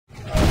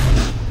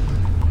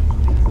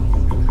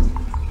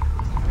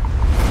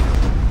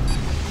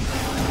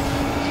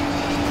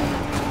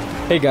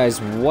Hey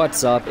guys,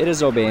 what's up? It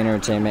is Obey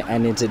Entertainment,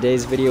 and in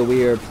today's video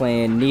we are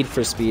playing Need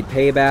for Speed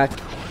Payback.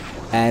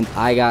 And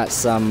I got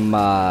some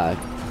I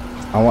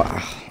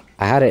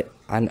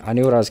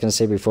knew what I was gonna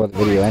say before the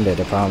video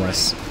ended, I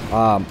promise.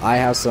 I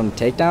have some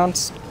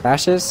takedowns,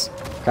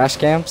 crash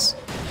cams.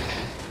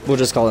 We'll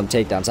just call them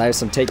takedowns. I have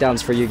some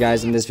takedowns for you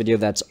guys in this video.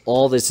 That's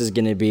all this is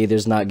gonna be.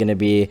 There's not gonna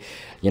be,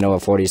 you know, a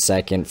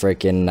 40-second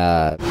freaking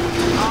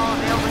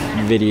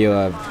video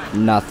of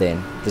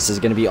nothing. This is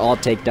gonna be all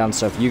takedowns.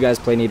 So if you guys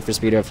play Need for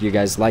Speed, or if you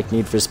guys like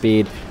Need for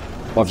Speed,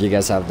 or if you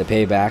guys have the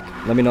payback,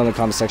 let me know in the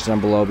comment section down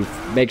below.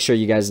 Make sure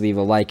you guys leave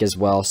a like as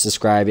well.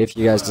 Subscribe if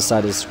you guys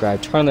decide to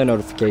subscribe. Turn the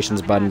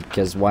notifications button,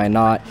 because why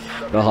not?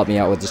 It'll help me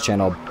out with this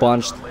channel a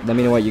bunch. Let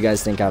me know what you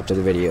guys think after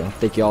the video.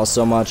 Thank you all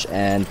so much,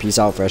 and peace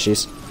out,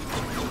 freshies.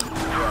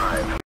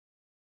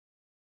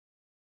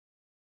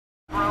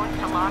 Roads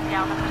to lock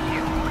down the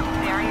pursuit.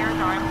 Barriers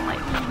are in place.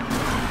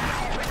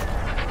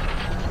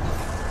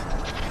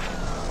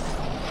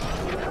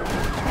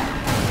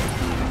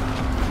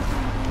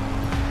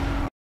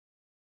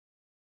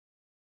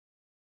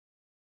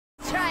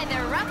 Try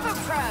the rough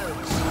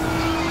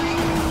approach.